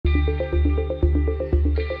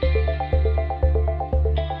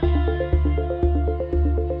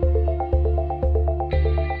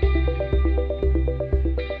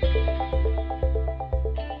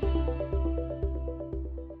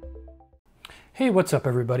Hey, what's up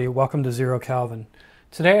everybody? Welcome to Zero Kelvin.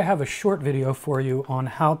 Today I have a short video for you on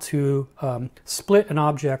how to split an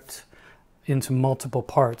object into multiple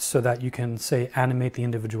parts so that you can, say, animate the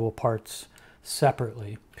individual parts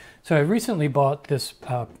separately. So I recently bought this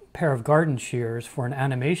pair of garden shears for an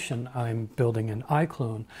animation I'm building in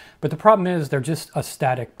iClone, but the problem is they're just a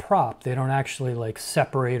static prop. They don't actually like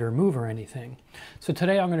separate or move or anything. So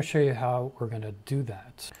today I'm going to show you how we're going to do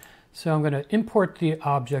that. So I'm going to import the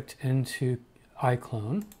object into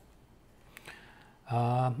iClone.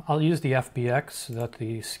 I'll use the FBX so that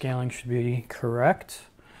the scaling should be correct.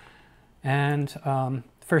 And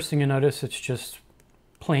first thing you notice, it's just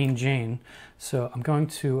plain Jane. So I'm going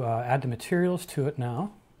to add the materials to it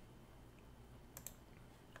now.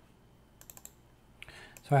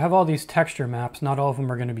 So I have all these texture maps. Not all of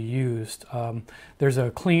them are going to be used. There's a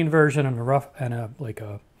clean version and a rough and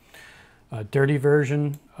a dirty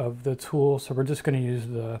version of the tool. So we're just going to use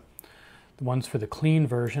the ones for the clean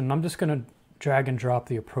version. I'm just going to drag and drop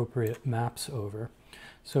the appropriate maps over.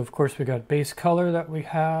 So of course we got base color that we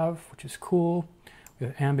have, which is cool. We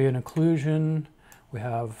have ambient occlusion. We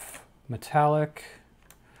have metallic.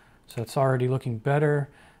 So it's already looking better.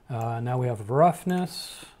 Now we have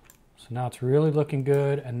roughness. So now it's really looking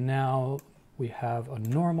good. And now we have a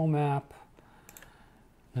normal map.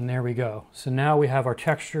 And there we go. So now we have our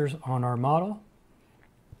textures on our model,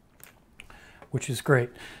 which is great.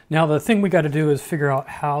 Now the thing we got to do is figure out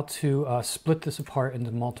how to split this apart into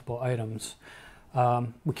multiple items.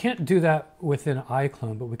 We can't do that within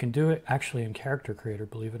iClone, but we can do it actually in Character Creator,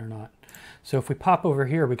 believe it or not. So if we pop over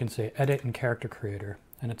here, we can say Edit in Character Creator,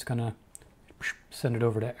 and it's going to send it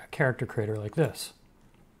over to Character Creator like this.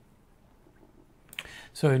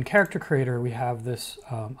 So in Character Creator, we have this,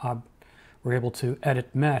 we're able to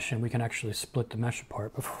edit mesh, and we can actually split the mesh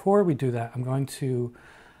apart. Before we do that, I'm going to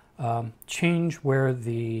change where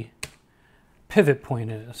the pivot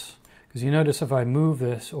point is. Because you notice if I move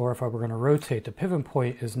this, or if I were going to rotate, the pivot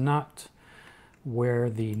point is not where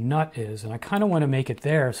the nut is. And I kind of want to make it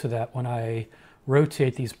there so that when I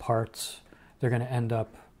rotate these parts, they're going to end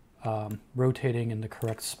up rotating in the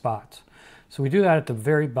correct spot. So we do that at the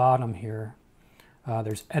very bottom here.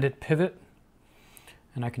 There's Edit Pivot.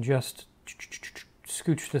 And I can just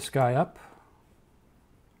scooch this guy up.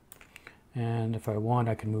 And if I want,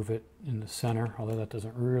 I can move it in the center, although that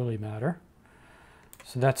doesn't really matter.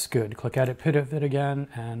 So that's good. Click Edit Pivot again,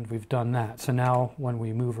 and we've done that. So now when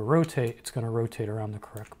we move or rotate, it's going to rotate around the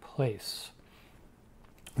correct place.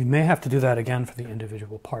 We may have to do that again for the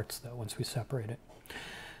individual parts, though, once we separate it.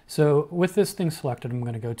 So with this thing selected, I'm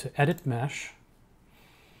going to go to Edit Mesh,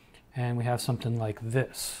 and we have something like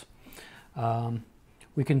this.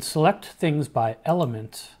 We can select things by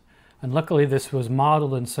element. And luckily this was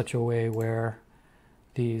modeled in such a way where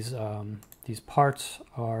these parts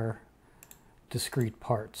are discrete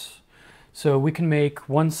parts. So we can make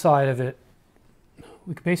one side of it,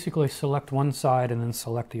 we can basically select one side and then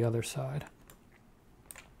select the other side.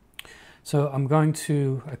 So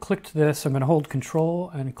I clicked this, I'm going to hold Control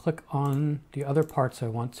and click on the other parts I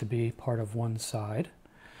want to be part of one side.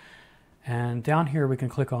 And down here we can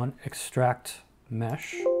click on Extract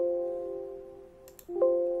Mesh.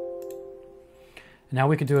 Now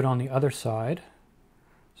we can do it on the other side.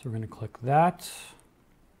 So we're going to click that.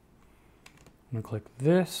 I'm going to click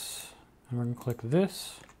this. And we're going to click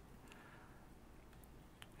this.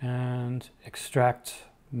 And extract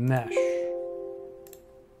mesh.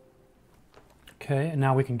 Okay, and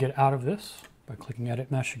now we can get out of this by clicking Edit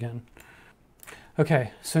Mesh again.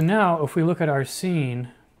 Okay, so now if we look at our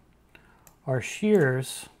scene, our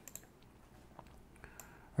shears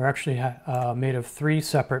are actually made of 3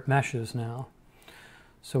 separate meshes now.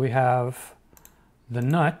 So we have the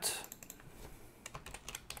nut,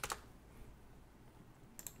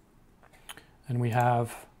 and we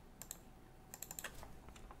have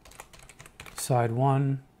side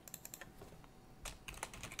 1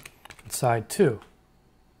 and side 2.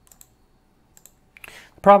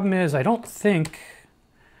 The problem is I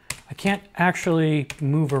can't actually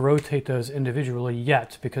move or rotate those individually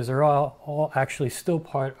yet because they're all actually still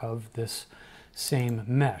part of this same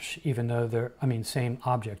mesh, even though they're, same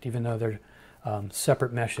object, even though they're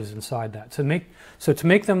separate meshes inside that. So to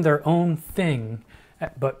make them their own thing,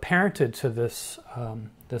 but parented to this,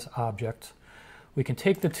 this object, we can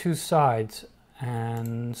take the 2 sides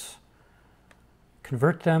and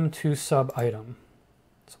convert them to sub-item.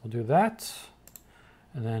 So we'll do that,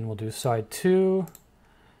 and then we'll do side 2,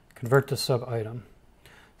 convert to sub-item.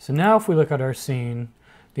 So now if we look at our scene,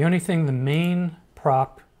 the only thing the main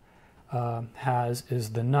prop has is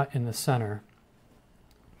the nut in the center.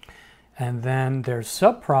 And then there's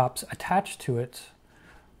sub-props attached to it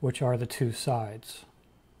which are the two sides.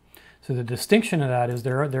 So the distinction of that is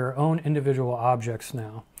they're their own individual objects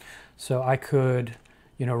now. So I could,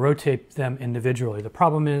 rotate them individually. The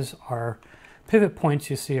problem is our pivot points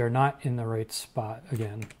you see are not in the right spot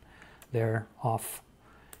again. They're off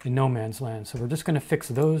in no man's land. So we're just going to fix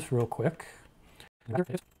those real quick.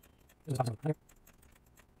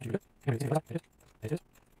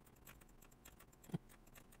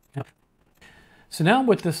 So now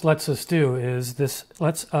what this lets us do is this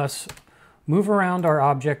lets us move around our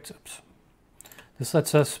object. Oops. This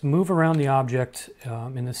lets us move around the object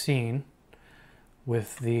in the scene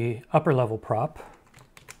with the upper level prop.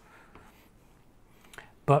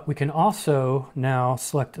 But we can also now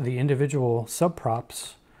select the individual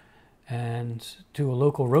subprops and do a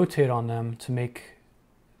local rotate on them to make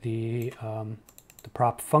the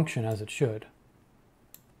prop function as it should.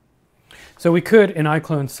 So we could, in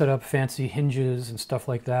iClone, set up fancy hinges and stuff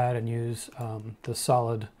like that and use the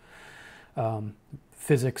solid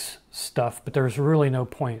physics stuff, but there's really no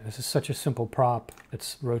point. This is such a simple prop.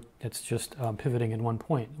 It's just pivoting in one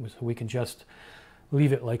point. So we can just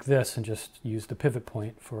leave it like this and just use the pivot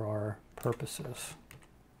point for our purposes.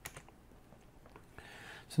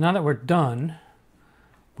 So now that we're done,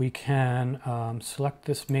 we can select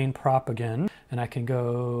this main prop again, and I can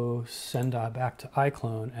go send back to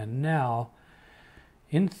iClone, and now,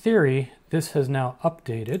 in theory, this has now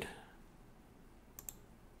updated,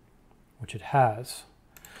 which it has.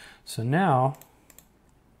 So now,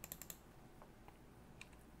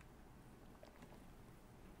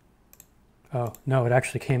 oh, no, it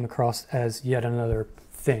actually came across as yet another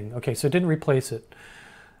thing. Okay, so it didn't replace it.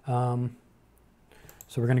 So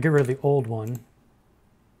we're going to get rid of the old one.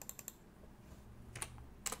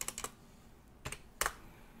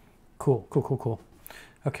 Cool, cool, cool, cool.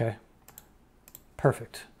 Okay,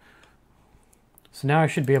 perfect. So now I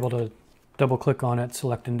should be able to double click on it,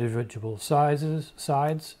 select individual sides,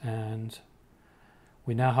 and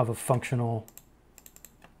we now have a functional,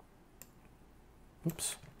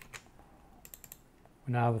 oops.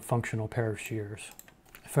 We now have a functional pair of shears.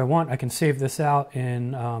 If I want, I can save this out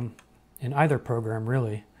in either program,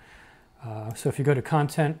 really. So if you go to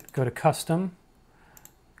Content, go to Custom,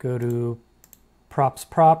 go to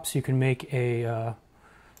Props, you can make a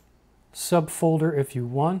subfolder if you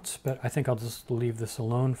want, but I think I'll just leave this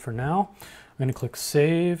alone for now. I'm going to click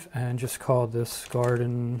Save and just call this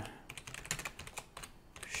Garden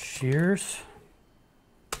Shears.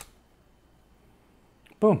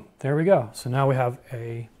 Boom, there we go. So now we have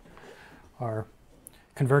our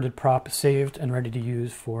converted prop saved and ready to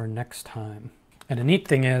use for next time. And the neat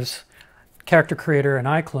thing is, Character Creator and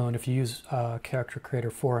iClone, if you use Character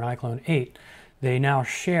Creator 4 and iClone 8, they now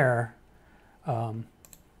share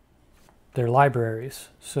their libraries.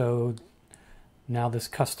 So now this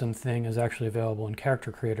custom thing is actually available in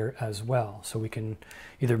Character Creator as well. So we can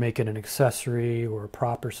either make it an accessory or a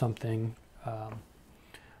prop or something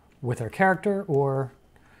with our character, or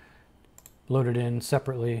load it in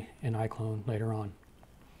separately in iClone later on.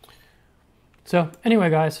 So anyway,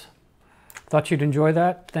 guys, thought you'd enjoy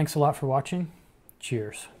that. Thanks a lot for watching.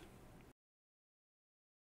 Cheers.